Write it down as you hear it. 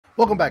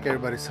Welcome back,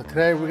 everybody. So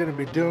today we're going to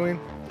be doing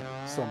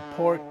some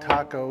pork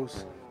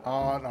tacos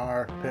on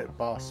our Pit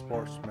Boss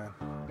Sportsman.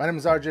 My name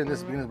is RJ and this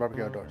is Beginners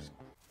Barbecue Outdoors.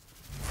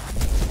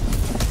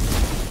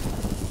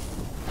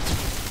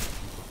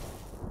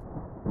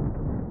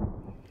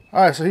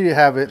 Alright, so here you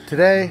have it.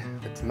 Today,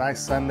 it's a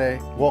nice Sunday.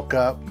 Woke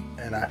up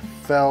and I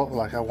felt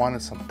like I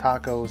wanted some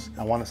tacos.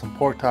 I wanted some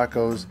pork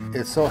tacos.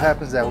 It so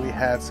happens that we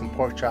had some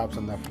pork chops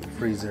in the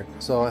freezer.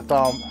 So I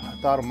thought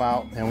them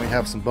out, and we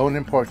have some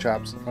bone-in pork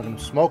chops. We're gonna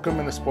smoke them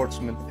in the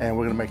Sportsman and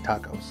we're gonna make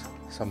tacos.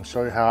 So I'm gonna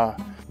show you how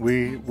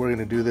we're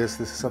gonna do this.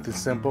 This is something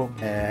simple,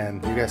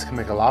 and you guys can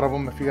make a lot of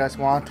them if you guys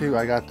want to.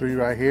 I got 3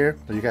 right here,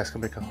 but you guys can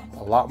make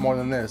a lot more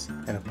than this,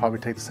 and it'll probably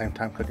take the same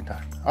time cooking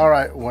time. All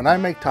right, when I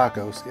make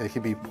tacos, it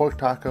can be pork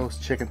tacos,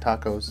 chicken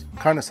tacos,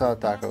 carne asada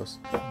tacos.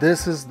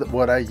 This is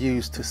what I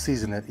use to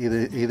season it.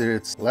 Either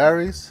it's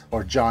Larry's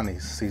or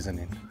Johnny's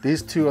seasoning.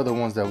 These two are the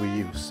ones that we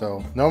use.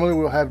 So normally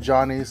we'll have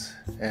Johnny's,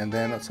 and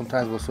then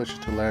sometimes we'll switch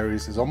it to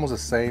Larry's. It's almost the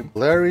same.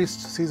 Larry's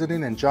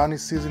seasoning and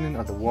Johnny's seasoning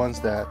are the ones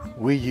that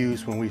we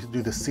use when we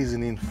do the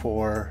seasoning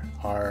for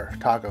our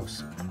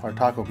tacos, our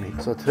taco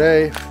meat. So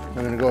today I'm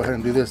gonna go ahead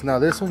and do this. Now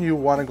this one you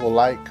wanna go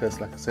light,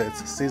 because like I said,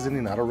 it's a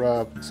seasoning, not a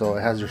rub. So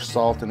it has your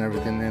salt and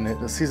everything in it,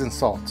 the seasoned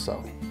salt.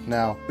 So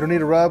now you don't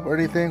need a rub or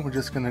anything. We're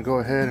just gonna go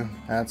ahead and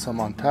add some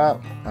on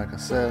top. Like I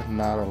said,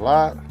 not a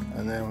lot.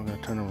 And then we're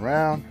gonna turn it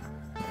around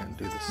and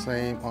do the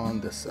same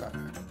on this side.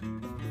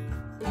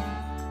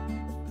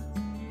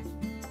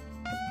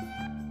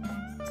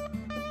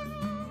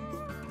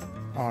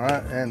 All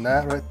right, and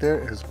that right there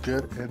is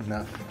good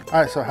enough. All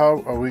right, so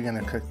how are we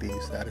gonna cook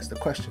these? That is the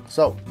question.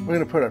 So we're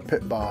gonna put our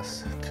Pit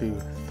Boss to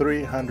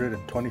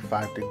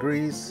 325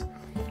 degrees.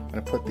 I'm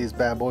gonna put these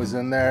bad boys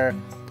in there,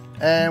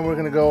 and we're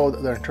gonna go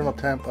the internal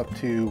temp up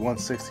to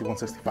 160,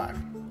 165.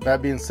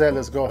 That being said,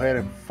 let's go ahead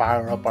and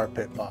fire up our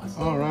Pit Boss.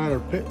 All right, our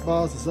Pit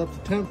Boss is up to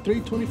temp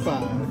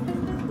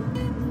 325.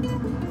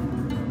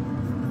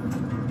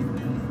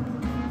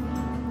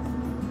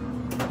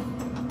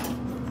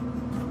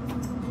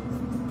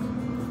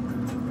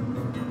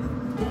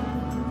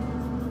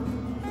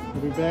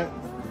 We'll be back.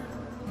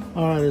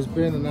 All right, it's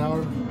been an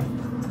hour.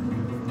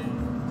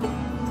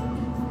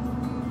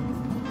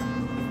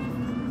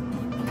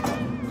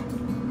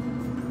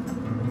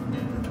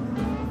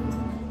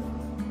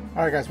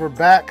 All right, guys, we're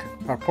back.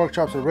 Our pork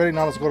chops are ready.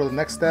 Now let's go to the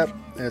next step.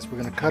 Is we're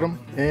gonna cut them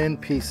in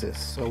pieces.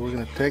 So we're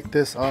gonna take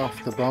this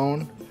off the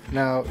bone.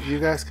 Now you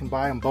guys can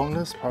buy them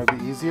boneless,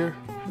 probably easier,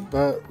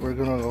 but we're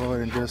gonna go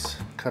ahead and just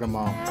cut them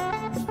off.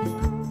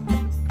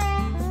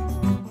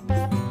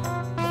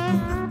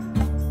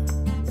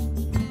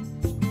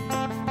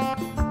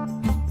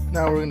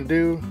 Now what we're gonna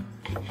do,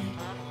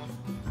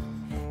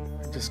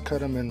 just cut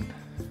them in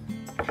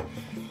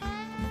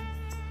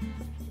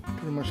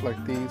pretty much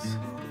like these,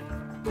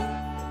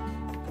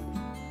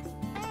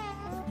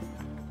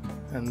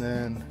 and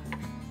then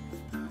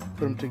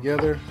put them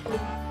together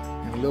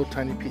in little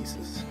tiny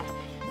pieces,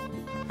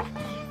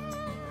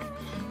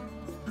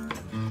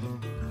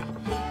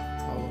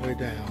 all the way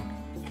down,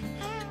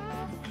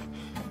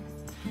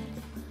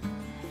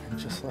 and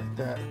just like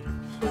that.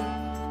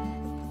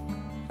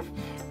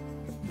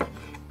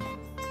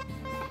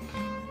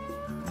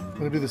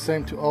 We're gonna do the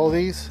same to all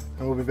these,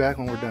 and we'll be back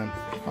when we're done.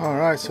 All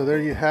right, so there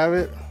you have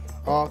it,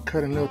 all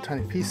cut in little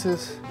tiny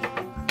pieces.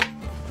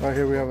 Right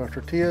here we have our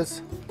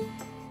tortillas.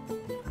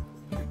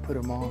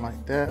 Put them on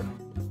like that.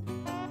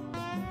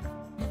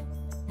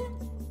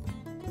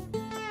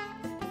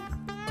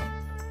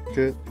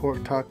 Good pork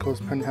tacos,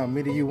 depending how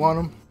meaty you want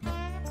them.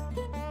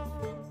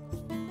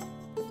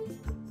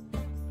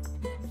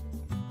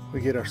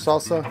 We get our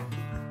salsa.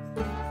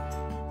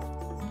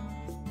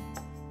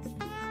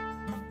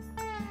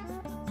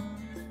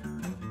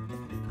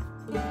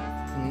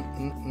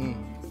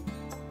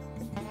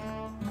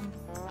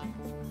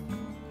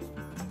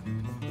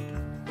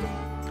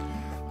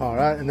 All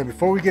right, and then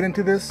before we get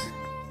into this,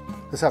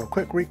 let's have a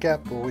quick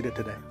recap of what we did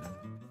today.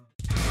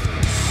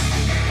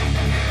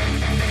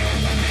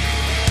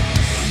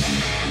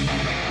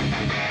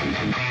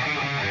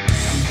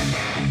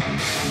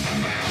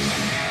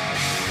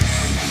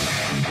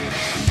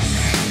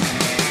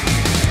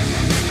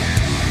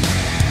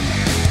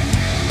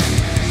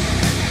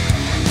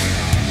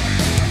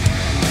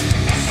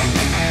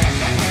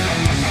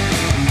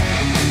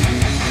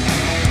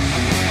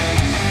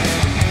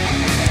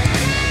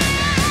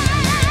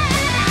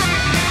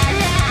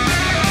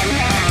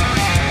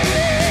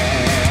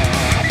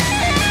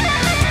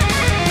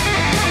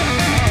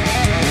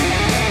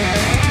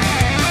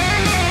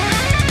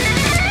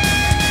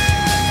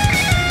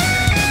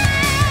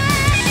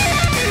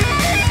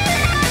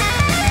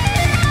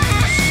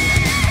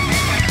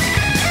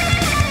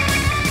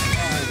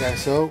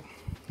 So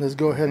let's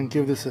go ahead and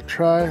give this a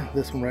try.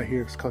 This one right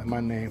here is called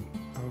My Name.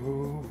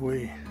 Oh,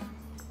 wait.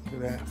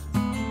 Look at that.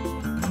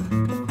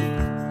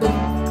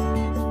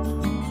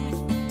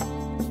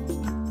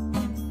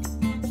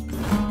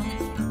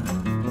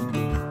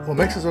 What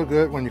makes it so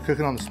good when you cook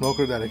it on the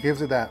smoker, that it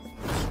gives it that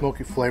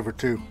smoky flavor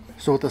too.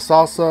 So with the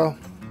salsa,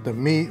 the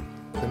meat,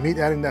 the meat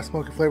adding that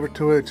smoky flavor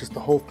to it, just the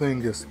whole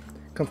thing just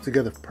comes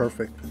together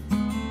perfect.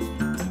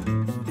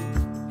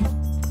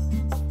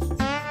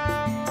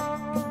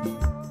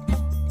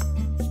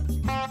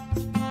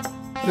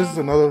 This is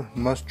another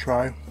must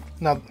try.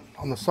 Now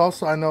on the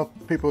salsa, I know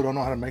people don't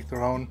know how to make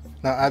their own.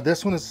 Now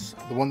this one is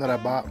the one that I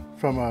bought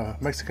from a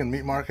Mexican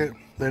meat market.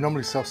 They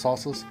normally sell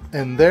salsas,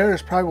 and there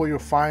is probably where you'll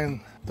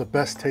find the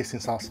best tasting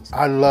salsas.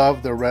 I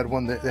love the red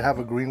one. They have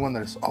a green one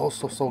that is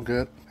also so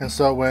good. And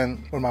so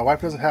when my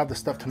wife doesn't have the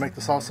stuff to make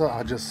the salsa,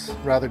 I just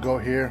rather go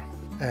here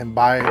and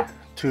buy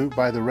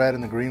the red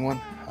and the green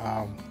one,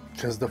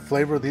 because the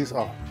flavor of these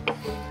are,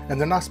 and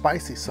they're not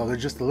spicy, so they're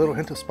just a little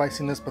hint of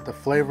spiciness, but the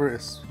flavor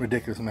is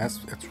ridiculous, man.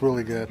 It's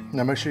really good.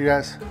 Now make sure you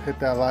guys hit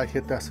that like,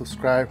 hit that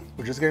subscribe.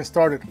 We're just getting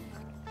started.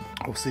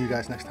 We'll see you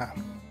guys next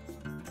time.